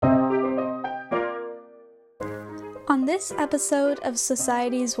On this episode of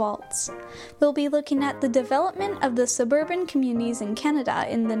Society's Waltz, we'll be looking at the development of the suburban communities in Canada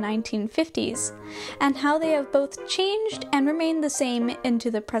in the 1950s, and how they have both changed and remained the same into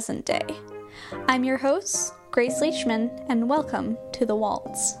the present day. I'm your host, Grace Leachman, and welcome to The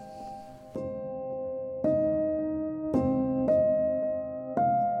Waltz.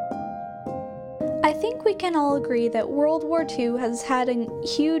 I think we can all agree that World War II has had a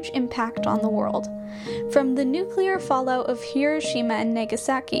huge impact on the world. From the nuclear fallout of Hiroshima and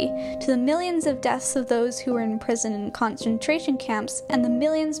Nagasaki, to the millions of deaths of those who were imprisoned in concentration camps, and the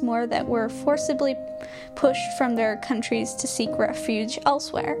millions more that were forcibly pushed from their countries to seek refuge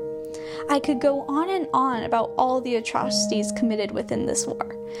elsewhere. I could go on and on about all the atrocities committed within this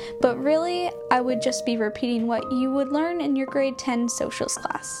war, but really, I would just be repeating what you would learn in your grade 10 socials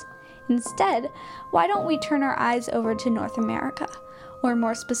class. Instead, why don't we turn our eyes over to North America, or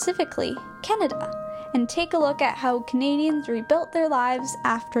more specifically, Canada, and take a look at how Canadians rebuilt their lives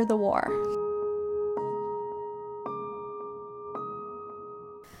after the war.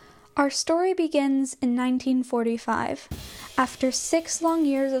 Our story begins in 1945. After 6 long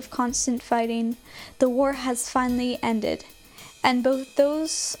years of constant fighting, the war has finally ended, and both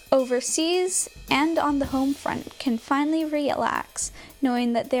those overseas and on the home front can finally relax,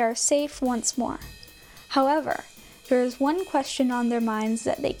 knowing that they are safe once more. However, there is one question on their minds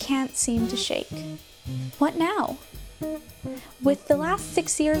that they can't seem to shake. What now? With the last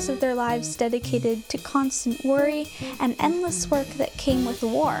 6 years of their lives dedicated to constant worry and endless work that came with the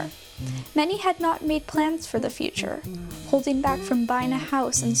war, many had not made plans for the future, holding back from buying a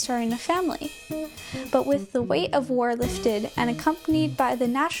house and starting a family. But with the weight of war lifted and accompanied by the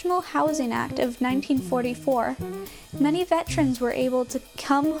National Housing Act of 1944, many veterans were able to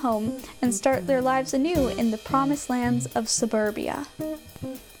come home and start their lives anew in the promised lands of suburbia.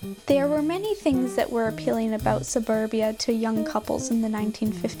 There were many things that were appealing about suburbia to young couples in the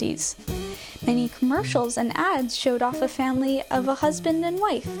 1950s. Many commercials and ads showed off a family of a husband and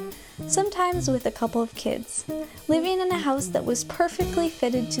wife, sometimes with a couple of kids, living in a house that was perfectly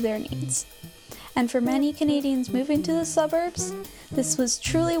fitted to their needs. And for many Canadians moving to the suburbs, this was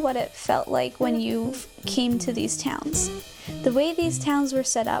truly what it felt like when you came to these towns. The way these towns were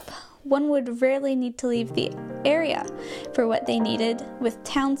set up, one would rarely need to leave the area for what they needed, with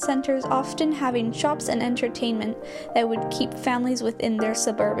town centers often having shops and entertainment that would keep families within their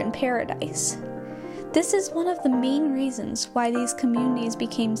suburban paradise. This is one of the main reasons why these communities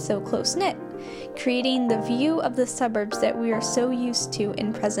became so close-knit, creating the view of the suburbs that we are so used to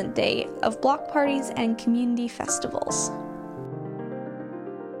in present day of block parties and community festivals.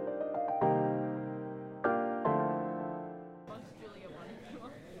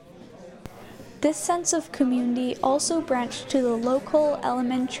 This sense of community also branched to the local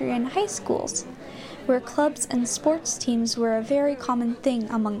elementary and high schools, where clubs and sports teams were a very common thing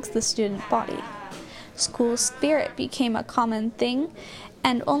amongst the student body. School spirit became a common thing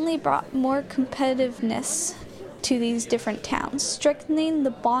and only brought more competitiveness to these different towns, strengthening the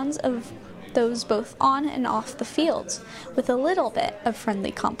bonds of those both on and off the fields, with a little bit of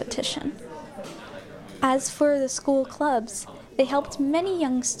friendly competition. As for the school clubs, they helped many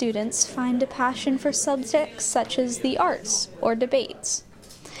young students find a passion for subjects such as the arts or debates,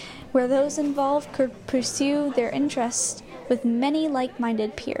 where those involved could pursue their interests with many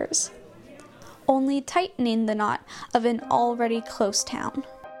like-minded peers, only tightening the knot of an already close town.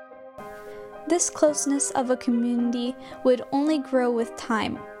 This closeness of a community would only grow with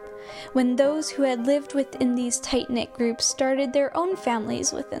time, when those who had lived within these tight-knit groups started their own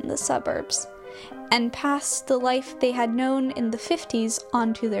families within the suburbs, and passed the life they had known in the 50s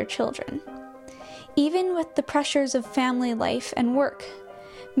on to their children. Even with the pressures of family life and work,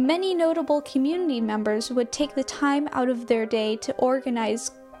 many notable community members would take the time out of their day to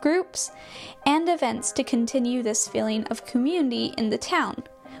organize groups and events to continue this feeling of community in the town,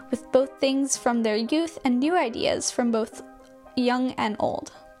 with both things from their youth and new ideas from both young and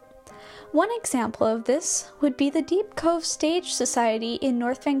old. One example of this would be the Deep Cove Stage Society in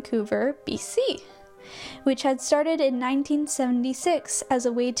North Vancouver, BC, which had started in 1976 as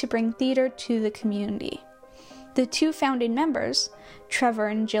a way to bring theater to the community. The two founding members, Trevor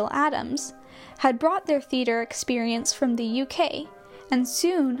and Jill Adams, had brought their theater experience from the UK, and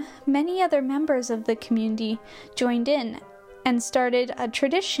soon many other members of the community joined in and started a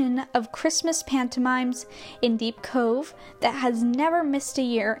tradition of Christmas pantomimes in Deep Cove that has never missed a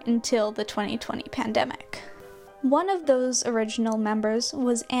year until the 2020 pandemic. One of those original members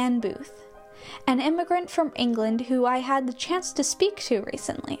was Anne Booth, an immigrant from England who I had the chance to speak to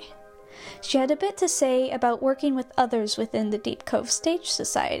recently. She had a bit to say about working with others within the Deep Cove Stage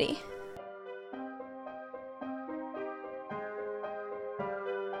Society.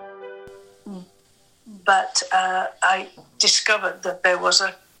 But I discovered that there was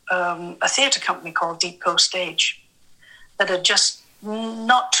a theatre company called Deep Cove Stage that had just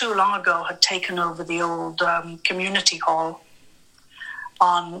not too long ago had taken over the old community hall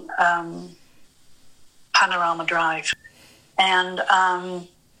on Panorama Drive. And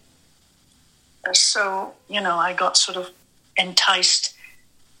so, I got sort of enticed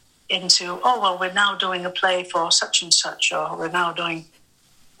into, we're now doing a play for such and such, or we're now doing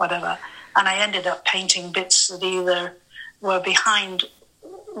whatever. And I ended up painting bits that either were behind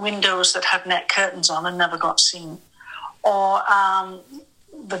windows that had net curtains on and never got seen, or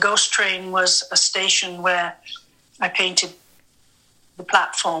the Ghost Train was a station where I painted the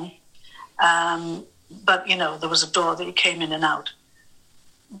platform, but, there was a door that you came in and out.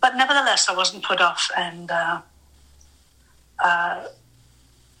 But nevertheless, I wasn't put off, and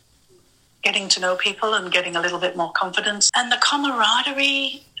getting to know people and getting a little bit more confidence. And the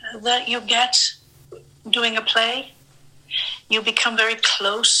camaraderie that you get doing a play, you become very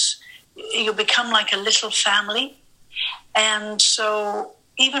close. You become like a little family. And so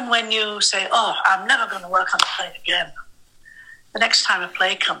even when you say, I'm never going to work on a play again, the next time a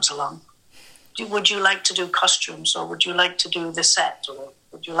play comes along, would you like to do costumes, or would you like to do the set, or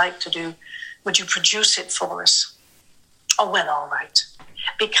would you produce it for us? Oh, well, all right.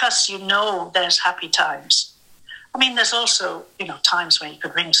 Because there's happy times. I mean, there's also, times when you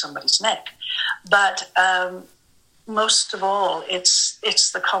could wring somebody's neck. But most of all, it's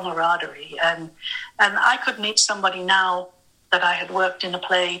the camaraderie. And I could meet somebody now that I had worked in a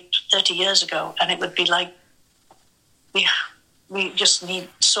play 30 years ago, and it would be like we just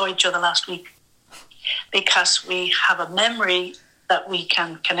saw each other last week, because we have a memory that we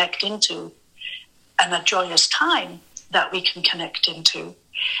can connect into, and a joyous time that we can connect into,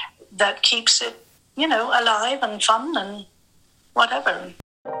 that keeps it, alive and fun and whatever.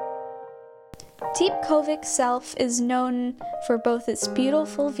 Deep Cove itself is known for both its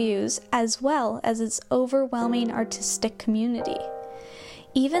beautiful views as well as its overwhelming artistic community.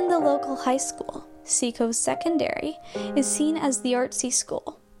 Even the local high school, Seacove Secondary, is seen as the artsy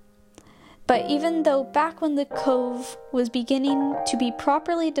school. But even though back when the Cove was beginning to be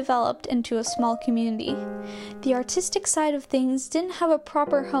properly developed into a small community, the artistic side of things didn't have a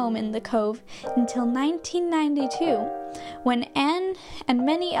proper home in the Cove until 1992, when Anne and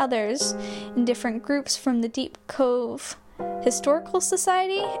many others in different groups from the Deep Cove Historical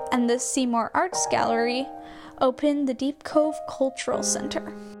Society and the Seymour Arts Gallery opened the Deep Cove Cultural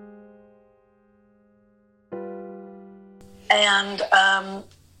Center. And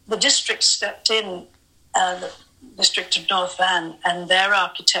the district stepped in, the district of North Van, and their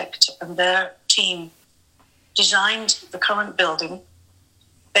architect and their team designed the current building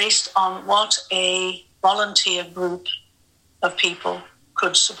based on what a volunteer group of people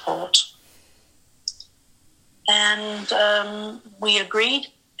could support. And we agreed,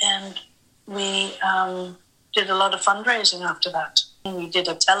 and we did a lot of fundraising after that. We did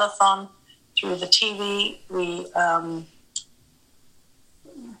a telethon through the TV. We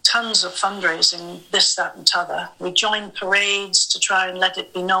tons of fundraising, this, that, and t'other. We joined parades to try and let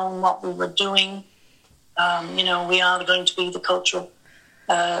it be known what we were doing. We are going to be the cultural,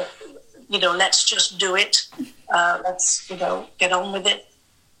 let's just do it. Let's, get on with it.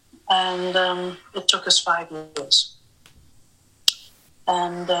 And it took us 5 years.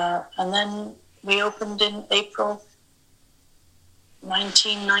 And then we opened in April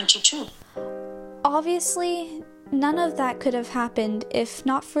 1992. Obviously, none of that could have happened if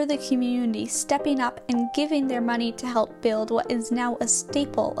not for the community stepping up and giving their money to help build what is now a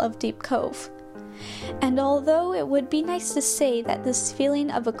staple of Deep Cove. And although it would be nice to say that this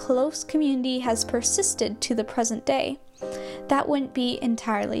feeling of a close community has persisted to the present day, that wouldn't be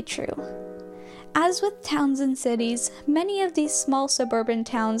entirely true. As with towns and cities, many of these small suburban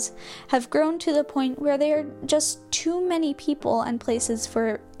towns have grown to the point where there are just too many people and places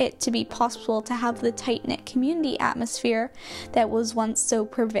for it to be possible to have the tight-knit community atmosphere that was once so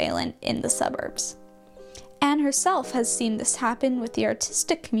prevalent in the suburbs. Anne herself has seen this happen with the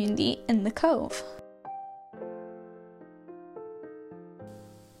artistic community in the Cove.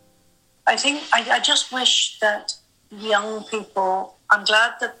 I just wish that young people, I'm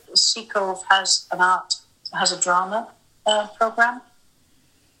glad that Seacove has a drama program,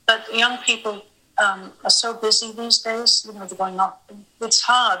 but young people are so busy these days, they're going up. It's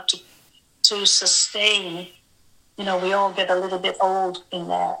hard to sustain, we all get a little bit old in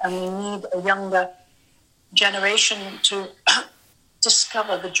there, and we need a younger generation to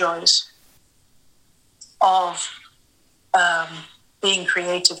discover the joys of being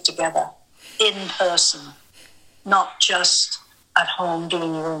creative together in person, not just at home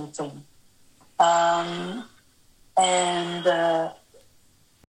doing your own thing. And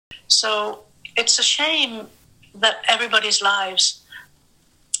so it's a shame that everybody's lives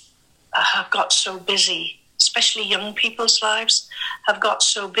have got so busy, especially young people's lives have got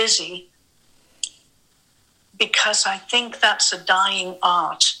so busy, because I think that's a dying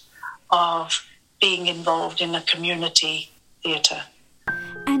art of being involved in a community theatre.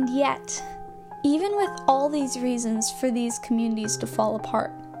 And yet, even with all these reasons for these communities to fall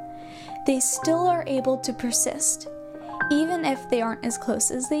apart, they still are able to persist, even if they aren't as close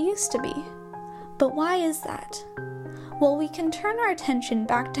as they used to be. But why is that? Well, we can turn our attention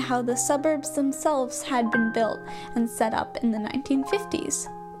back to how the suburbs themselves had been built and set up in the 1950s.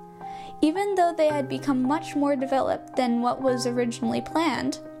 Even though they had become much more developed than what was originally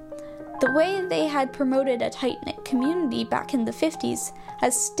planned, the way they had promoted a tight-knit community back in the 50s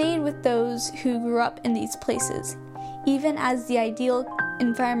has stayed with those who grew up in these places, even as the ideal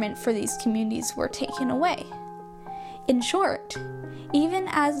environment for these communities were taken away. In short, even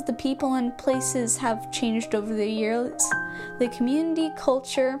as the people and places have changed over the years, the community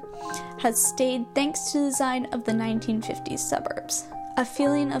culture has stayed thanks to the design of the 1950s suburbs, a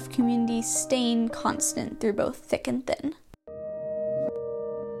feeling of community staying constant through both thick and thin.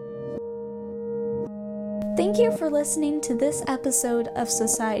 Thank you for listening to this episode of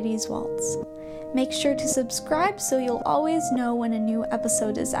Society's Waltz. Make sure to subscribe so you'll always know when a new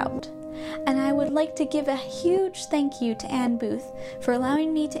episode is out. And I would like to give a huge thank you to Anne Booth for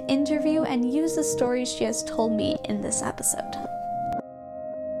allowing me to interview and use the stories she has told me in this episode.